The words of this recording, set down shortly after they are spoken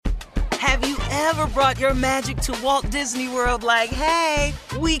Have you ever brought your magic to Walt Disney World like, hey,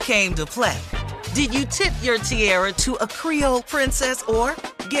 we came to play? Did you tip your tiara to a Creole princess or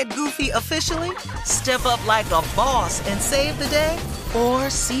get goofy officially? Step up like a boss and save the day? Or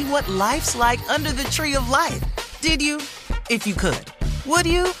see what life's like under the tree of life? Did you? If you could. Would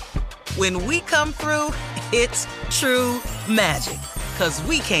you? When we come through, it's true magic. 'Cause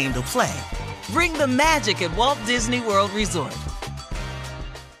we came to play. Bring the magic at Walt Disney World Resort.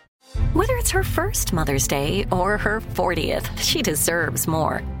 Whether it's her first Mother's Day or her 40th, she deserves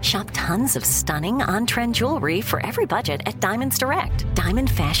more. Shop tons of stunning on-trend jewelry for every budget at Diamonds Direct. Diamond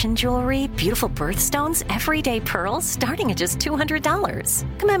fashion jewelry, beautiful birthstones, everyday pearls starting at just $200.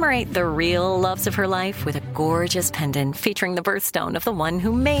 Commemorate the real loves of her life with a gorgeous pendant featuring the birthstone of the one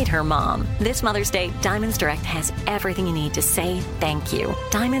who made her mom. This Mother's Day, Diamonds Direct has everything you need to say thank you.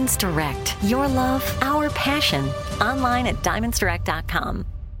 Diamonds Direct. Your love, our passion. Online at diamondsdirect.com.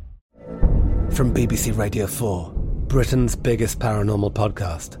 From BBC Radio 4, Britain's biggest paranormal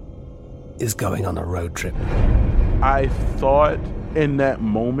podcast is going on a road trip. I thought in that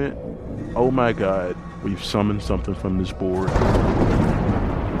moment, oh my God, we've summoned something from this board.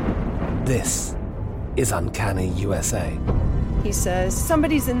 This is Uncanny USA. He says,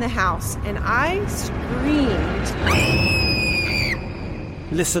 somebody's in the house, and I screamed.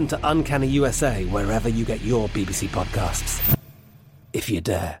 Listen to Uncanny USA wherever you get your BBC podcasts, if you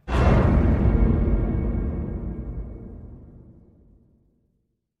dare.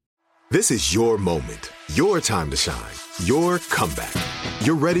 This is your moment, your time to shine, your comeback.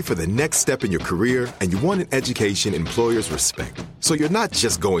 You're ready for the next step in your career, and you want an education employers respect. So you're not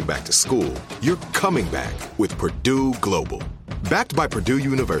just going back to school, you're coming back with Purdue Global. Backed by Purdue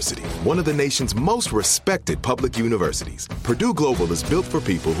University, one of the nation's most respected public universities, Purdue Global is built for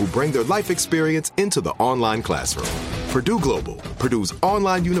people who bring their life experience into the online classroom. Purdue Global, Purdue's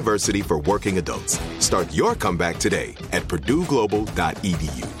online university for working adults. Start your comeback today at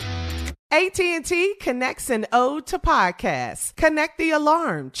purdueglobal.edu. AT&T connects an ode to podcasts. Connect the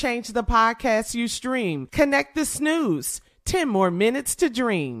alarm. Change the podcast you stream. Connect the snooze. 10 more minutes to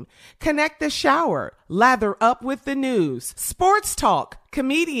dream. Connect the shower. Lather up with the news. Sports talk,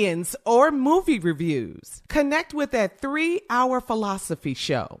 comedians, or movie reviews. Connect with that 3-hour philosophy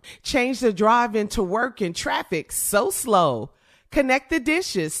show. Change the drive into work in traffic so slow. Connect the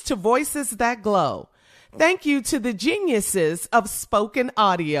dishes to voices that glow. Thank you to the geniuses of spoken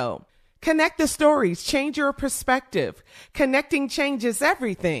audio. Connect the stories, change your perspective. Connecting changes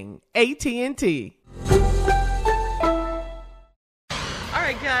everything. AT&T. All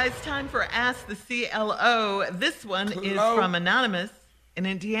right, guys, time for Ask the CLO. This one is from Anonymous in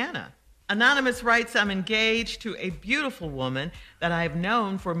Indiana. Anonymous writes, I'm engaged to a beautiful woman that I've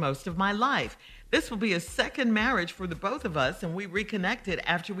known for most of my life. This will be a second marriage for the both of us, and we reconnected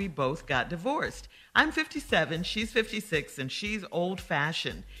after we both got divorced. I'm 57, she's 56, and she's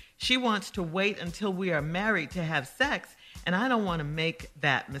old-fashioned. She wants to wait until we are married to have sex, and I don't want to make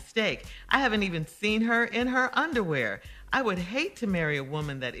that mistake. I haven't even seen her in her underwear. I would hate to marry a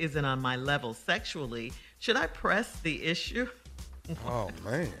woman that isn't on my level sexually. Should I press the issue? Oh,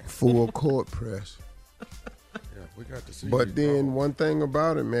 man. Full court press. Yeah, we got to see. But then one thing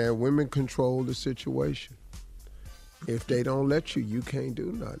about it, man, women control the situation. If they don't let you, you can't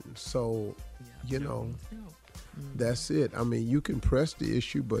do nothing. So, that's it. I mean, you can press the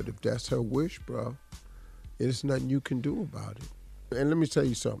issue, but if that's her wish, bro, there's nothing you can do about it. And let me tell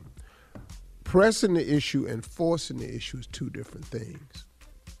you something. Pressing the issue and forcing the issue is two different things.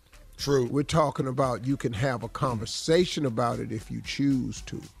 True. We're talking about you can have a conversation about it if you choose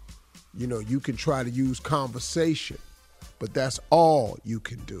to. You can try to use conversation, but that's all you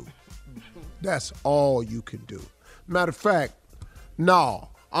can do. That's all you can do. Matter of fact, no,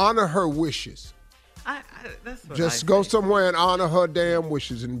 honor her wishes. That's what just go somewhere and honor her damn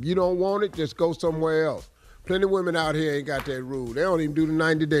wishes. And if you don't want it, just go somewhere else. Plenty of women out here ain't got that rule. They don't even do the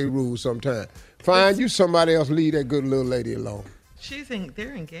 90-day rule sometimes. Find you somebody else, leave that good little lady alone.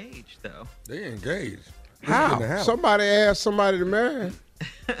 They're engaged, though. They're engaged. How? Somebody asked somebody to marry.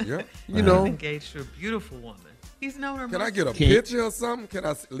 Yeah. He's engaged to a beautiful woman. He's known her. Can I get a picture or something? Can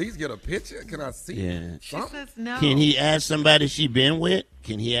I at least get a picture? Can I see? Yeah. She says no. Can he ask somebody she been with?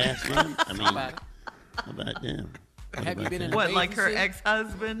 Can he ask them? I mean, how about them? Have you been in what, like her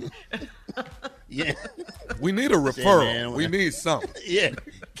ex-husband? Yeah. We need a referral. We need something. Yeah.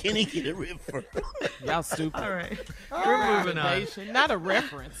 Can he get a referral? Y'all stupid. All right. We're moving on. Not a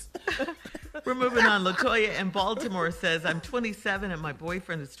reference. We're moving on. LaToya in Baltimore says, I'm 27 and my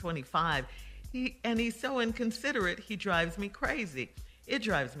boyfriend is 25. He's so inconsiderate, he drives me crazy. It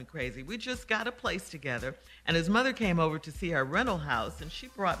drives me crazy. We just got a place together, and his mother came over to see our rental house, and she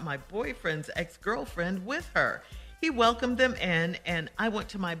brought my boyfriend's ex-girlfriend with her. He welcomed them in, and I went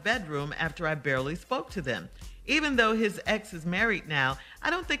to my bedroom after I barely spoke to them. Even though his ex is married now, I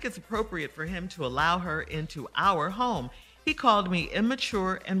don't think it's appropriate for him to allow her into our home. He called me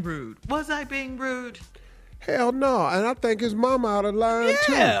immature and rude. Was I being rude? Hell no. And I think his mama out of line,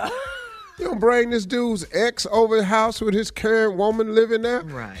 Yeah. too. You don't bring this dude's ex over the house with his current woman living there.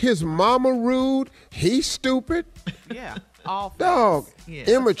 Right. His mama rude. He stupid. Yeah. All facts. Dog. Yeah.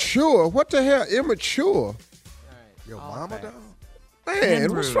 Immature. What the hell? Immature. Your All mama, facts. dog? Man,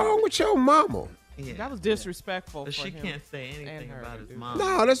 And what's rude. wrong with your mama? Yeah. That was disrespectful. But for she him can't say and anything her about to his do. mom.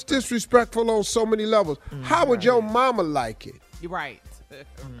 No, that's disrespectful on so many levels. How would your mama like it You're right.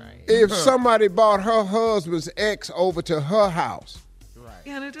 Right. if somebody brought her husband's ex over to her house?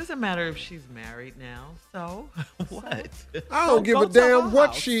 Yeah, and it doesn't matter if she's married now. So what? I don't give go a to damn her what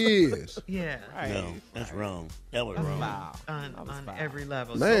house. she is. Yeah. Right. No, that's wrong. That was wrong. Wow. On every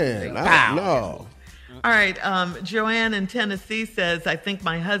level. Man, So- I don't know. All right. Joanne in Tennessee says, I think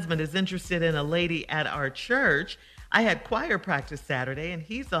my husband is interested in a lady at our church. I had choir practice Saturday, and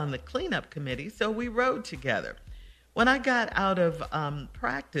he's on the cleanup committee, so we rode together. When I got out of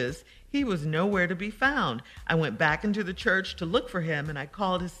practice, he was nowhere to be found. I went back into the church to look for him, and I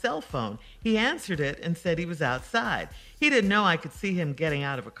called his cell phone. He answered it and said he was outside. He didn't know I could see him getting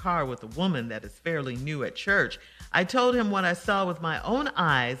out of a car with a woman that is fairly new at church. I told him what I saw with my own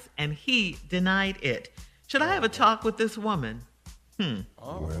eyes, and he denied it. Should I have a talk with this woman?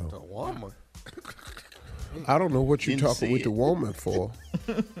 Oh, the woman. I don't know what you're Didn't talking see with it. the woman for.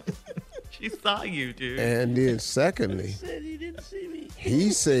 She saw you, dude. And then secondly, Said he didn't see me.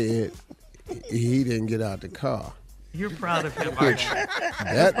 he said he didn't get out the car. You're proud of him, aren't you?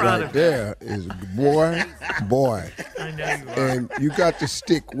 That proud right of there is boy. I know you are. And you got to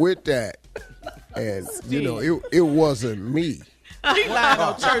stick with that. And, you know, it wasn't me. He lied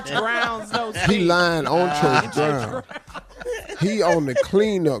on church grounds. No He lying on church ground. He on the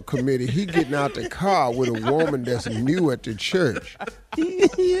cleanup committee. He getting out the car with a woman that's new at the church. He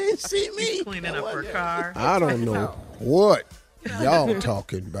didn't see me. Cleaning up her car. I don't know what y'all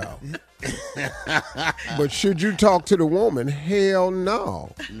talking about. But should you talk to the woman? Hell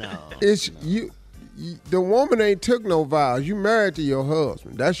no. No. It's you. The woman ain't took no vows. You married to your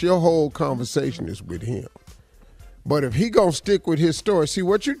husband. That's your whole conversation is with him. But if he gonna stick with his story, see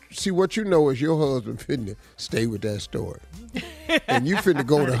what you know is your husband finna stay with that story, and you finna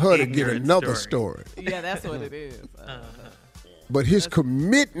go to her to get Ignorant another story. Yeah, that's what it is. But his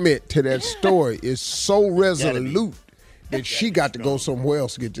commitment to that story is so resolute that she got to go somewhere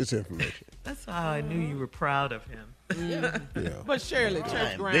else to get this information. That's how I knew you were proud of him. Yeah. But surely, I church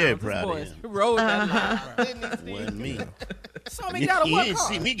am grounds. very This proud of boy him. rode that line. Didn't he, Wasn't me. Saw me got a He what didn't car?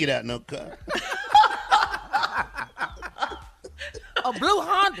 see me get out no car. A blue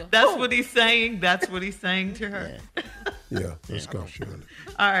Honda. That's what he's saying. That's what he's saying to her. Yeah, let's go, Shirley.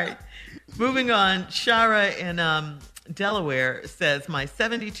 All right. Moving on. Shara in Delaware says, my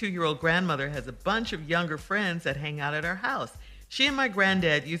 72-year-old grandmother has a bunch of younger friends that hang out at her house. She and my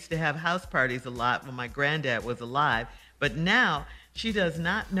granddad used to have house parties a lot when my granddad was alive, but now she does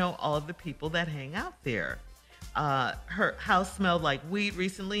not know all of the people that hang out there. Her house smelled like weed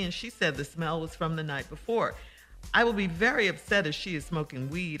recently, and she said the smell was from the night before. I will be very upset if she is smoking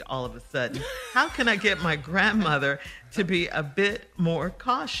weed all of a sudden. How can I get my grandmother to be a bit more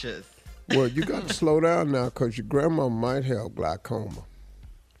cautious? Well, you got to slow down now because your grandma might have glaucoma.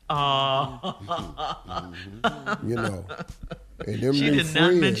 Oh, You know, and them she new did friends,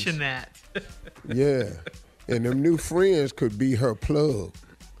 not mention that. Yeah, and them new friends could be her plug.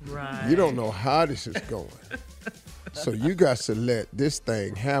 Right. You don't know how this is going, so you got to let this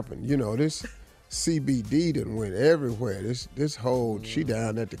thing happen. You know, this CBD done went everywhere. This whole she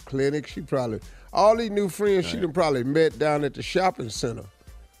down at the clinic. She probably all these new friends she done probably met down at the shopping center.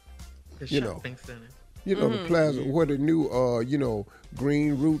 The You know. shopping center. You know, the plaza where the new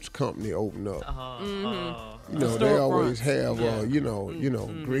Green Roots company opened up. Oh, You know, they always have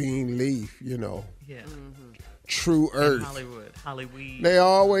green leaf. You know, yeah. True Earth. Hollywood. They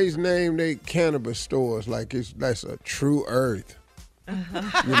always name their cannabis stores like that's a True Earth. You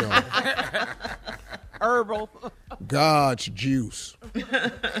know, Herbal. God's juice.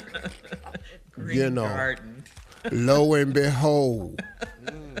 Green you know, Garden. lo and behold,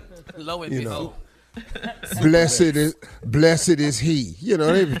 Low and you behold. know, blessed is he. You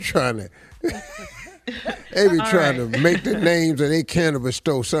know, they be trying to. They be trying to make the names of their cannabis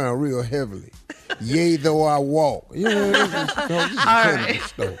store sound real heavily. Yea, though I walk. You know, this is a cannabis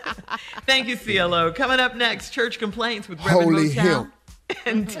store. Thank you, CLO. Coming up next, church complaints with Reverend Holy Motown. hemp.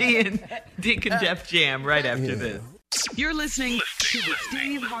 and Deacon Def Jam right after this. You're listening to the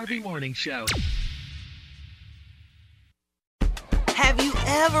Steve Harvey Morning Show. Have you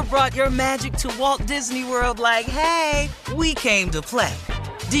ever brought your magic to Walt Disney World like, hey, we came to play?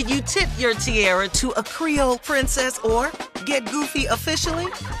 Did you tip your tiara to a Creole princess or get goofy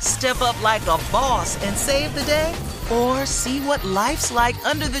officially? Step up like a boss and save the day? Or see what life's like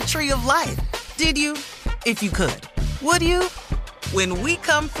under the tree of life? Did you? If you could. Would you? When we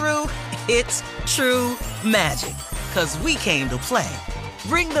come through, it's true magic. 'Cause we came to play.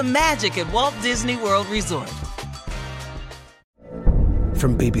 Bring the magic at Walt Disney World Resort.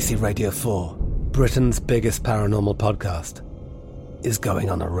 From BBC Radio 4, Britain's biggest paranormal podcast is going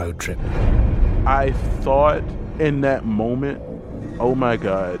on a road trip. I thought in that moment, oh my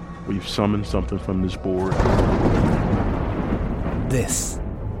God, we've summoned something from this board. This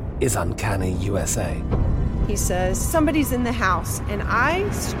is Uncanny USA. He says, somebody's in the house, and I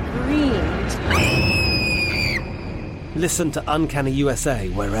screamed. Listen to Uncanny USA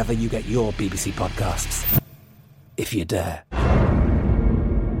wherever you get your BBC podcasts, if you dare.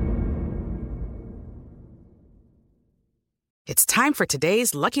 It's time for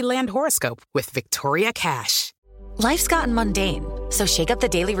today's Lucky Land horoscope with Victoria Cash. Life's gotten mundane, so shake up the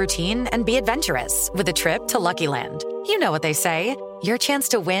daily routine and be adventurous with a trip to Lucky Land. You know what they say, your chance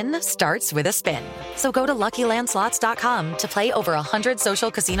to win starts with a spin. So go to LuckyLandSlots.com to play over 100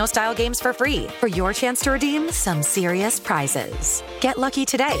 social casino-style games for free for your chance to redeem some serious prizes. Get lucky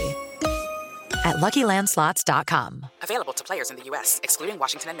today at LuckyLandSlots.com. Available to players in the U.S., excluding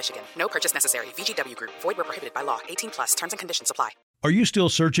Washington and Michigan. No purchase necessary. VGW Group. Void where prohibited by law. 18+. Terms and conditions apply. Are you still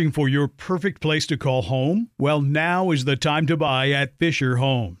searching for your perfect place to call home? Well, now is the time to buy at Fisher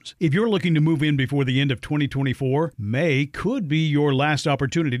Homes. If you're looking to move in before the end of 2024, May could be your last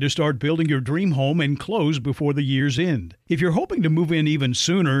opportunity to start building your dream home and close before the year's end. If you're hoping to move in even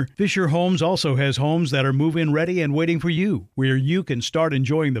sooner, Fisher Homes also has homes that are move-in ready and waiting for you, where you can start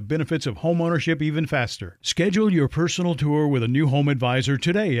enjoying the benefits of homeownership even faster. Schedule your personal tour with a new home advisor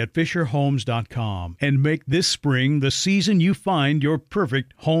today at FisherHomes.com and make this spring the season you find your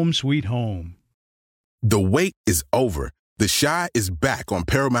perfect home sweet home. The wait is over. The Chi is back on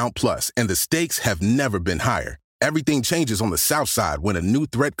Paramount Plus, and the stakes have never been higher. Everything changes on the South Side when a new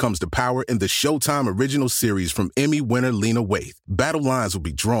threat comes to power in the Showtime original series from Emmy winner Lena Waithe. Battle lines will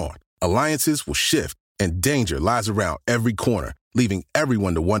be drawn, alliances will shift, and danger lies around every corner, leaving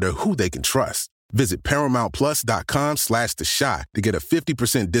everyone to wonder who they can trust. Visit ParamountPlus.com/The Chi to get a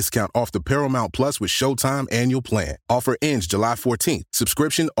 50% discount off the Paramount Plus with Showtime annual plan. Offer ends July 14th.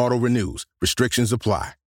 Subscription auto-renews. Restrictions apply.